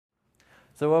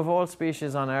So of all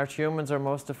species on Earth, humans are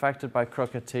most affected by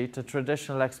crooked teeth. The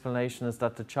traditional explanation is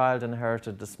that the child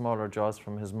inherited the smaller jaws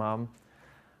from his mom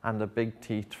and the big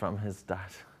teeth from his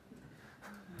dad.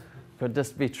 Could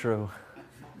this be true?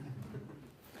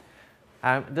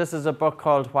 This is a book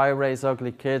called Why Raise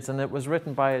Ugly Kids, and it was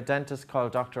written by a dentist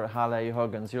called Dr. Hal A.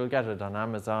 Huggins. You'll get it on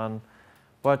Amazon.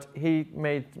 But he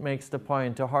makes the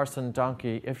point, a horse and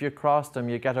donkey, if you cross them,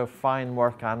 you get a fine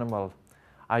work animal.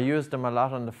 I used them a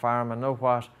lot on the farm, and know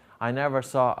what? I never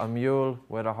saw a mule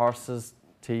with a horse's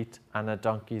teeth and a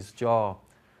donkey's jaw.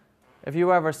 If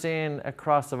you ever seen a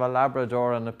cross of a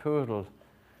Labrador and a poodle,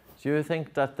 do you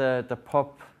think that the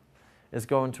pup is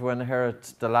going to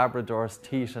inherit the Labrador's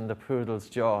teeth and the poodle's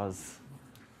jaws?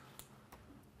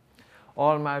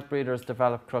 All mouth breeders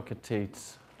develop crooked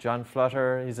teeth. John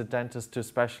Flutter, he's a dentist who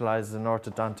specialises in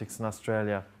orthodontics in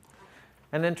Australia.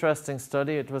 An interesting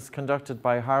study, it was conducted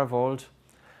by Harvold,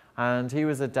 and he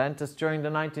was a dentist. During the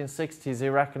 1960s, he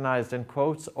recognised, in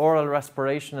quotes, oral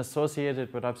respiration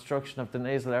associated with obstruction of the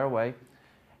nasal airway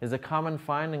is a common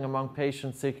finding among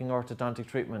patients seeking orthodontic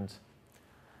treatment.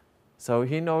 So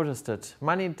he noticed it.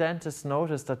 Many dentists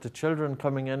noticed that the children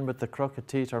coming in with the crooked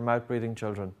teeth are mouth-breathing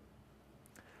children.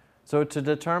 So to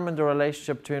determine the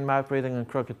relationship between mouth-breathing and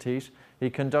crooked teeth, he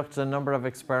conducted a number of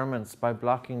experiments by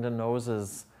blocking the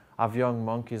noses of young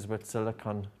monkeys with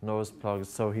silicone nose plugs.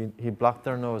 So he blocked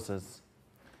their noses.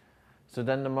 So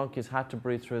then the monkeys had to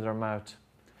breathe through their mouth.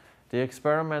 The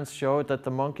experiments showed that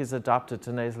the monkeys adapted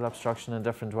to nasal obstruction in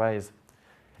different ways.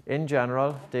 In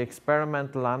general, the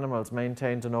experimental animals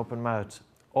maintained an open mouth.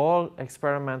 All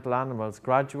experimental animals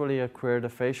gradually acquired a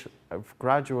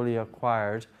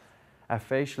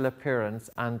facial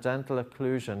appearance and dental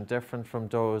occlusion different from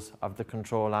those of the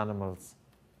control animals.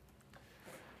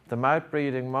 The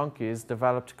mouth-breathing monkeys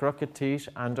developed crooked teeth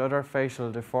and other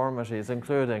facial deformities,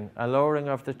 including a lowering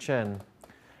of the chin,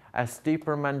 a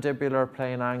steeper mandibular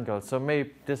plane angle. So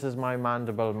this is my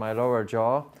mandible, my lower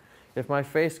jaw. If my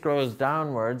face grows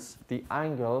downwards, the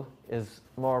angle is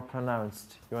more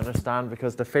pronounced. You understand?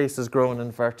 Because the face is grown in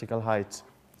vertical height.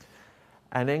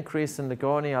 An increase in the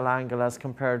gonial angle as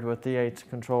compared with the 8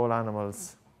 control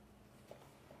animals.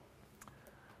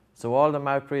 So all the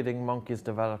mouth-breathing monkeys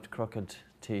developed crooked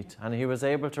teeth, and he was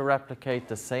able to replicate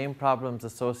the same problems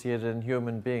associated in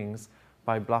human beings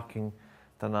by blocking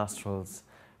the nostrils.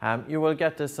 You will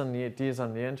get these on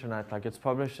the internet, like it's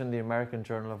published in the American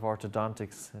Journal of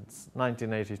Orthodontics. It's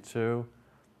 1982,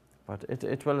 but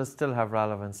it will still have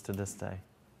relevance to this day.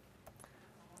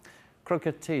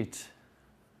 Crooked teeth.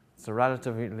 It's a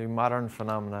relatively modern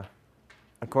phenomenon.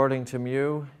 According to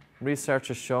Mew, research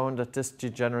has shown that this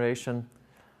degeneration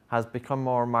has become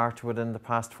more marked within the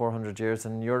past 400 years.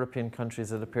 In European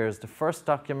countries, it appears the first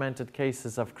documented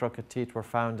cases of crooked teeth were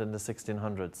found in the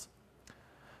 1600s.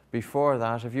 Before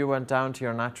that, if you went down to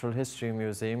your Natural History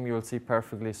Museum, you will see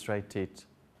perfectly straight teeth.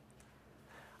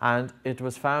 And it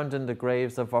was found in the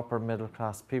graves of upper middle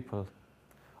class people.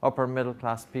 Upper middle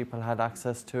class people had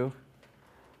access to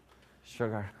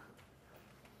sugar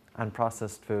and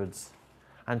processed foods.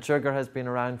 And sugar has been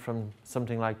around from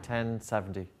something like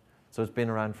 1070. So it's been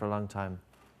around for a long time.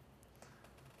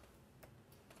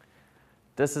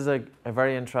 This is a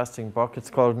very interesting book. It's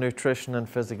called Nutrition and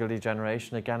Physical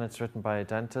Degeneration. Again, it's written by a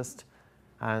dentist.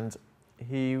 And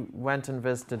he went and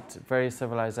visited various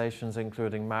civilizations,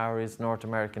 including Maoris, North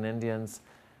American Indians,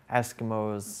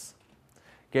 Eskimos,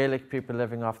 Gaelic people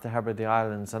living off the Hebrides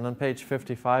Islands. And on page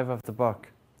 55 of the book,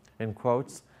 in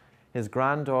quotes, his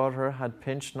granddaughter had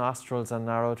pinched nostrils and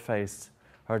narrowed face.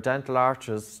 Her dental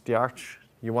arches, the arch,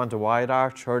 you want a wide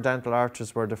arch, her dental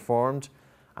arches were deformed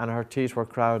and her teeth were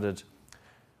crowded.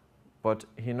 But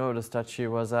he noticed that she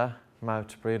was a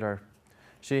mouth breather.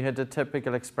 She had a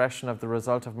typical expression of the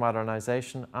result of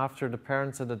modernization after the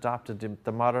parents had adopted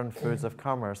the modern foods of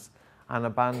commerce and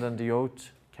abandoned the oat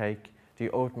cake,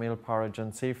 the oatmeal porridge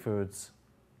and seafoods.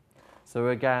 So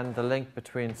again, the link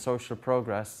between social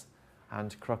progress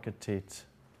and crooked teeth.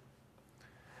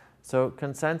 So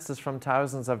consensus from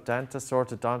thousands of dentists,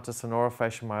 orthodontists and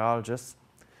orofacial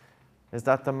is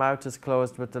that the mouth is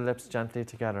closed with the lips gently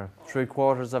together,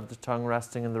 3/4 of the tongue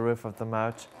resting in the roof of the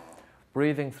mouth,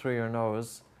 breathing through your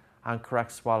nose, and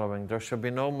correct swallowing. There should be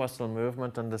no muscle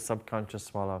movement in the subconscious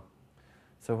swallow.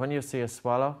 So when you see a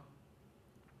swallow,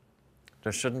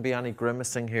 there shouldn't be any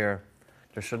grimacing here.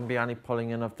 There shouldn't be any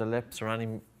pulling in of the lips or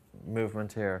any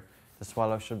movement here. The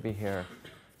swallow should be here.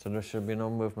 So there should be no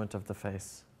movement of the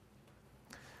face.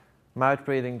 Mouth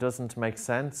breathing doesn't make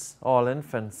sense. All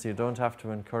infants, you don't have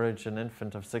to encourage an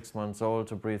infant of 6 months old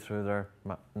to breathe through their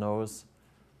nose.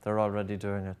 They're already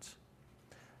doing it.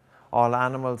 All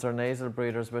animals are nasal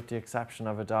breathers with the exception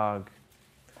of a dog.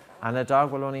 And a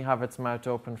dog will only have its mouth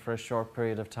open for a short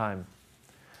period of time.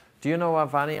 Do you know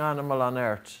of any animal on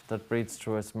earth that breathes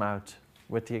through its mouth,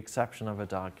 with the exception of a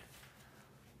dog?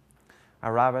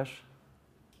 A rabbit,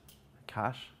 a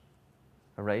cat,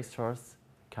 a racehorse,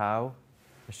 a cow,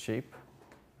 a sheep,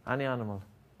 any animal.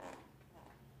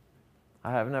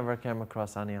 I have never come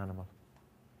across any animal.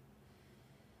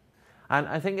 And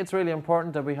I think it's really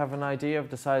important that we have an idea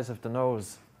of the size of the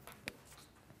nose.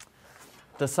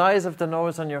 The size of the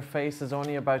nose on your face is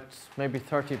only about maybe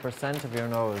 30% of your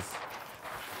nose.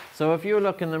 So if you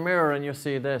look in the mirror and you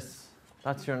see this,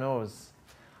 that's your nose.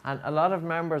 And a lot of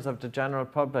members of the general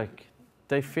public,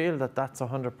 they feel that that's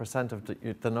 100%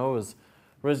 of the nose,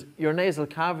 whereas your nasal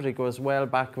cavity goes well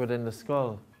back within the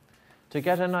skull. To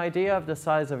get an idea of the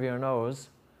size of your nose,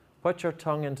 put your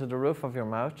tongue into the roof of your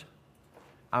mouth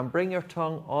and bring your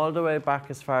tongue all the way back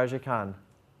as far as you can.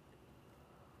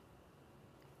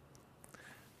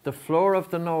 The floor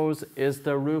of the nose is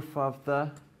the roof of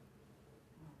the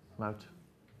mouth.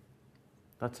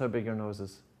 That's how big your nose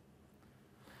is.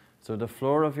 So the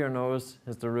floor of your nose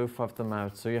is the roof of the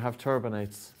mouth. So you have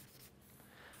turbinates.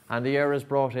 And the air is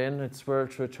brought in, it's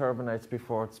swirled through turbinates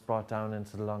before it's brought down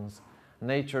into the lungs.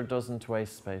 Nature doesn't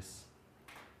waste space.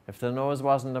 If the nose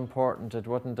wasn't important, it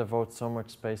wouldn't devote so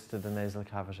much space to the nasal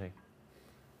cavity.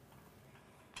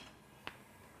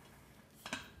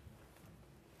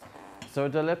 So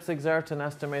the lips exert an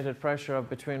estimated pressure of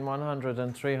between 100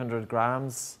 and 300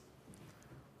 grams.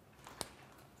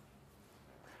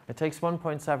 It takes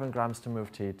 1.7 grams to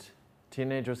move teeth.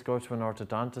 Teenagers go to an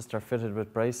orthodontist, are fitted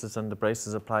with braces, and the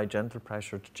braces apply gentle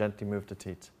pressure to gently move the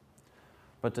teeth.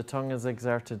 But the tongue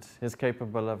is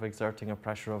capable of exerting a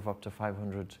pressure of up to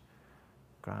 500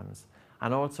 grams.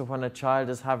 And also when a child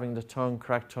is having the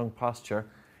correct tongue posture,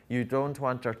 you don't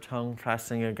want their tongue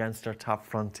pressing against their top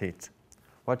front teeth.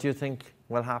 What do you think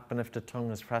will happen if the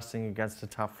tongue is pressing against the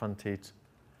top front teeth?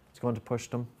 It's going to push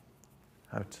them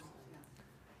out.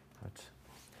 Out.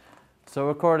 So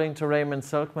according to Raymond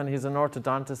Silkman, he's an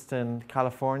orthodontist in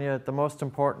California, the most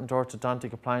important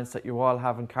orthodontic appliance that you all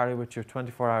have and carry with you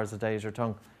 24 hours a day is your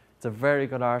tongue. It's a very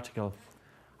good article.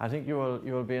 I think you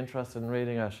will be interested in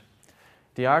reading it.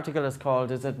 The article is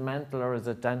called, "Is it Mental or Is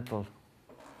it Dental?"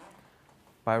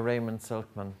 by Raymond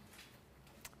Silkman.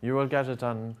 You will get it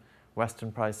on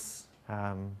Western Price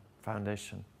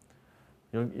Foundation,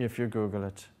 if you Google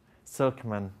it.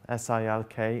 Silkman,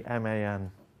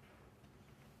 S-I-L-K-M-A-N.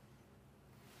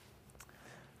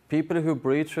 People who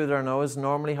breathe through their nose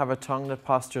normally have a tongue that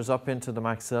postures up into the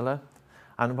maxilla,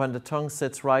 and when the tongue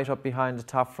sits right up behind the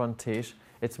top front teeth,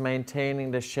 it's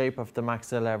maintaining the shape of the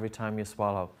maxilla every time you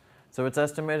swallow. So it's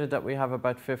estimated that we have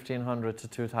about 1,500 to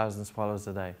 2,000 swallows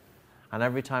a day. And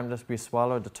every time that we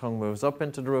swallow, the tongue moves up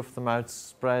into the roof of the mouth,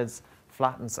 spreads,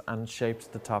 flattens, and shapes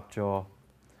the top jaw.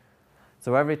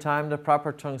 So every time the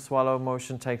proper tongue swallow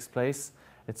motion takes place,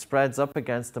 it spreads up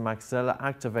against the maxilla,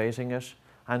 activating it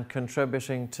and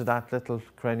contributing to that little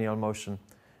cranial motion.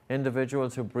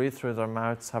 Individuals who breathe through their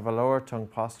mouths have a lower tongue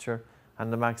posture,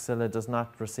 and the maxilla does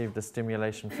not receive the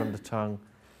stimulation from the tongue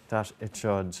that it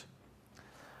should.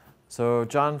 So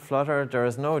John Flutter, there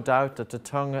is no doubt that the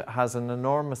tongue has an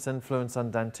enormous influence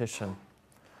on dentition.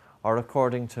 Or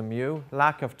according to Mew,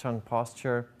 lack of tongue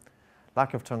pressure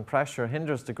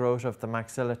hinders the growth of the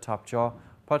maxilla top jaw,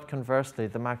 but conversely,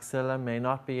 the maxilla may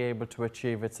not be able to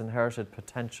achieve its inherited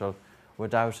potential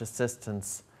without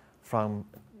assistance from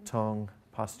tongue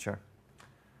posture.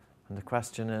 And the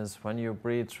question is, when you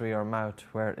breathe through your mouth,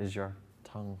 where is your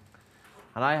tongue?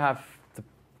 And I have the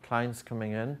clients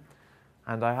coming in,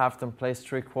 and I have them place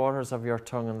 3/4 of your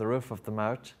tongue on the roof of the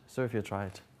mouth. So if you try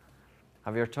it,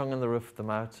 have your tongue on the roof of the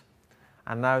mouth,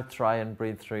 and now try and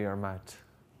breathe through your mouth.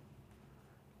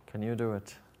 Can you do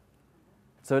it?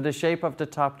 So the shape of the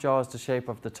top jaw is the shape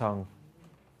of the tongue.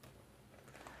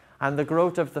 And the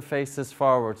growth of the face is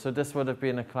forward. So this would have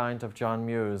been a client of John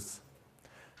Mew's.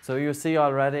 So you see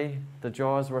already the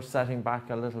jaws were setting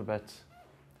back a little bit.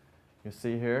 You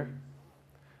see here,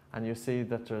 and you see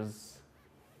that there's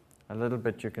a little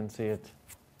bit, you can see it.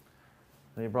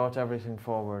 And he brought everything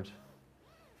forward.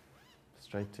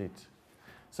 Straight teeth.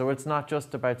 So it's not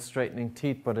just about straightening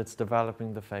teeth, but it's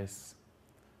developing the face.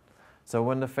 So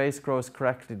when the face grows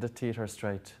correctly, the teeth are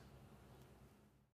straight.